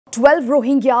12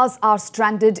 Rohingyas are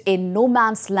stranded in no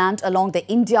man's land along the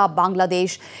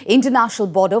India-Bangladesh international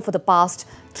border for the past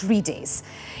 3 days.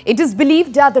 It is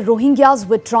believed that the Rohingyas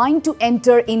were trying to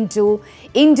enter into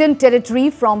Indian territory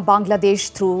from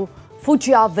Bangladesh through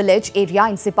Futia village area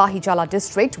in Sipahijala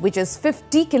district, which is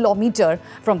 50 km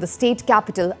from the state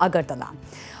capital Agartala.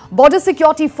 Border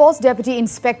Security Force Deputy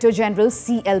Inspector General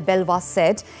C.L. Belwa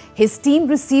said his team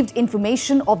received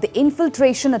information of the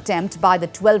infiltration attempt by the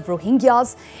 12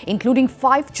 Rohingyas, including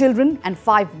 5 children and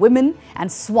 5 women,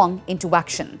 and swung into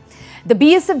action. The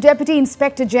BSF Deputy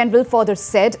Inspector General further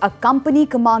said a company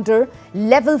commander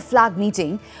level flag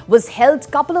meeting was held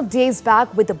a couple of days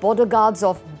back with the border guards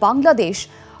of Bangladesh,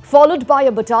 followed by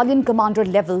a battalion commander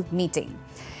level meeting.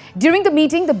 During the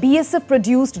meeting, the BSF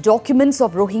produced documents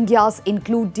of Rohingyas,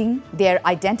 including their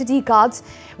identity cards,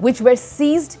 which were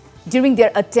seized during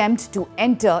their attempt to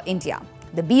enter India.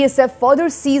 The BSF further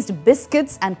seized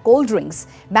biscuits and cold drinks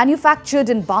manufactured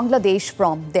in Bangladesh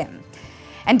from them.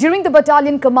 And during the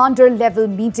battalion commander level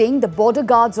meeting, the border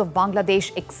guards of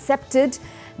Bangladesh accepted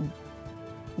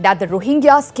that the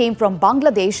Rohingyas came from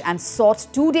Bangladesh and sought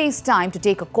 2 days' time to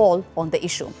take a call on the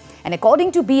issue. And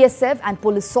according to BSF and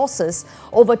police sources,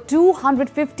 over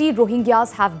 250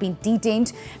 Rohingyas have been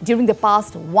detained during the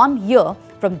past 1 year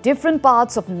from different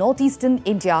parts of northeastern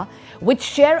India, which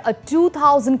share a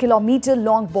 2,000-kilometer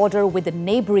long border with the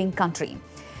neighboring country.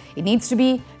 It needs to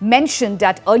be mentioned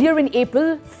that earlier in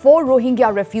April, 4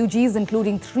 Rohingya refugees,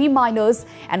 including 3 minors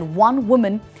and 1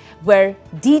 woman, were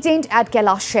detained at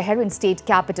Kailash Sheher in state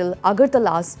capital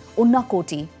Agartala's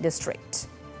Unnakoti district.